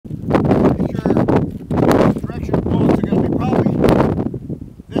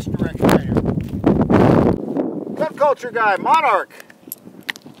agriculture guy, Monarch.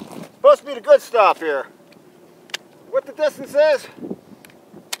 Supposed to be the good stuff here. What the distance is?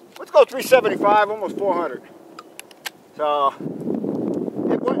 Let's go 375, almost 400. So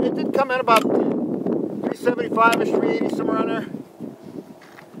it did come in about 375-ish, 380, somewhere around there.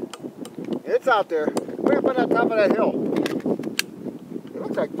 It's out there. Way up on the top of that hill. It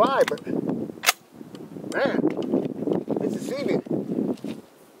looks like 5, but man, it's deceiving.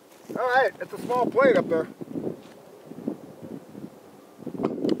 All right, it's a small plate up there.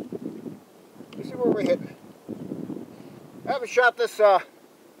 Let's see where we're hitting. I haven't shot this,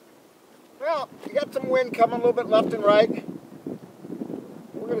 well, you got some wind coming a little bit left and right.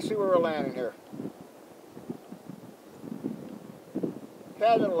 We're going to see where we're landing here.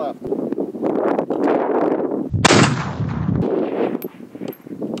 Tad to the left.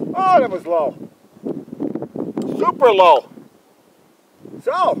 Oh, that was low. Super low.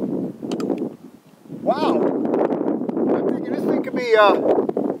 So, wow. I'm thinking this thing could be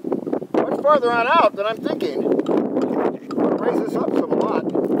much farther on out than I'm thinking. I'm going to raise this up some a lot.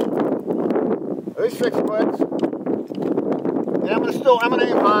 At least 6 foot. And I'm going to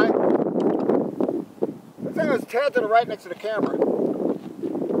aim high. The thing is tad to the right next to the camera.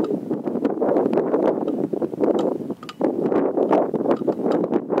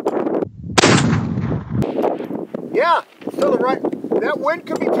 Yeah, it's to the right. That wind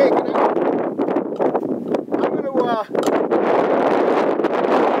could be taking it. I'm going to,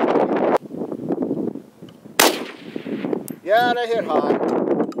 yeah, that hit high.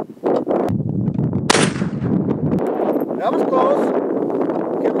 That was close.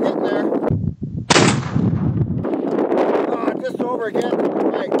 Okay, we're getting there. Just over again.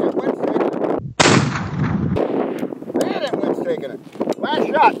 Right, that wind's taking it. Man, that wind's taking it. Last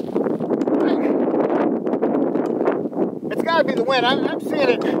shot. It's got to be the wind. I'm seeing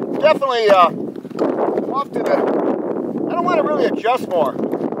it definitely off to the... I don't want to really adjust more.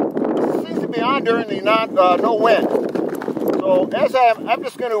 It seems to be on during the no wind. So as I'm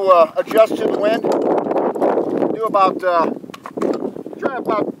just going to adjust to the wind. Do about try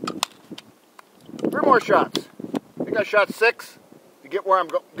about 3 more shots. I think I shot 6 to get where I'm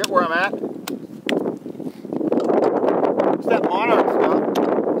at. It's that monarch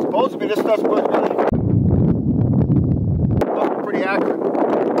stuff. Supposedly this stuff's supposed to be pretty accurate.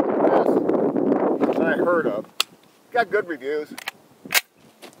 Yes. That I heard of. Got good reviews.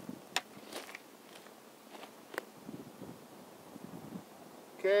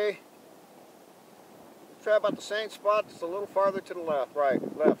 Okay. Try about the same spot, just a little farther to the left,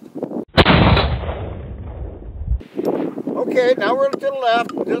 left. Okay, now we're to the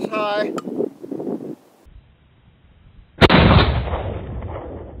left, just high.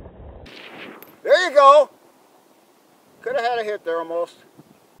 There you go. Could have had a hit there almost.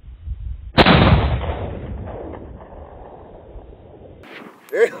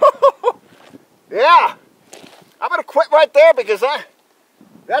 There you go. Yeah. I'm going to quit right there because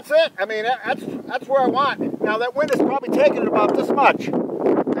that's it. I mean, that's where I want. Now that wind is probably taking it about this much. I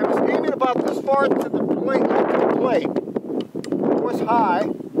was aiming about this far to the plate. It was high. I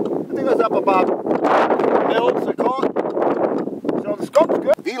think it was up about mils, I call it. So the scope's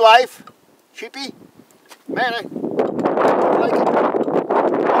good. V-Life, cheapy. Man, I like it.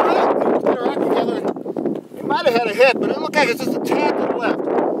 All right, let's get our act together. It might have had a hit, but it looked like it's just a tad to the left.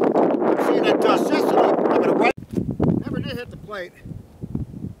 I'm seeing that dust. I'm going to right. Never did hit the plate.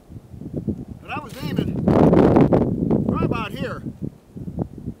 But I was aiming right about here.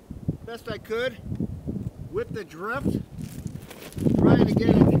 Best I could with the drift. Trying to get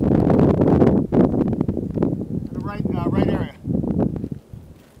it in the right area.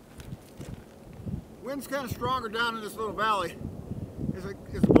 Wind's kind of stronger down in this little valley. As the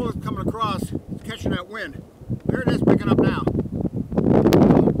bullet's coming across, it's catching that wind. There it is, picking up now.